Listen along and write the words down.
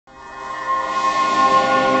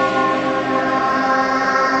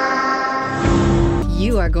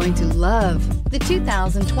are going to love the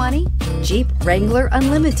 2020 Jeep Wrangler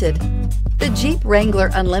Unlimited. The Jeep Wrangler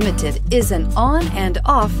Unlimited is an on- and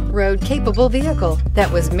off-road capable vehicle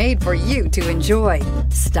that was made for you to enjoy.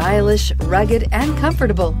 Stylish, rugged, and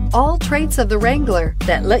comfortable, all traits of the Wrangler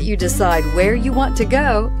that let you decide where you want to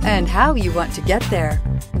go and how you want to get there.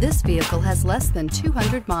 This vehicle has less than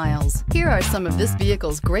 200 miles. Here are some of this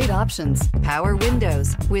vehicle's great options: power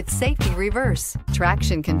windows with safety reverse,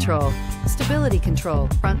 traction control, stability control,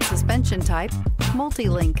 front suspension type,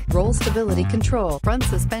 multi-link, roll stability control, front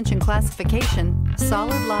suspension classification,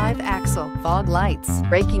 solid live axle, fog lights,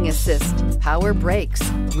 braking assist, power brakes,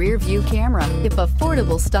 rear view camera. If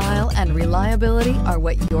affordable style and reliability are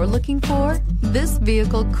what you're looking for, this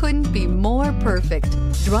vehicle couldn't be more perfect.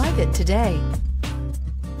 Drive it today.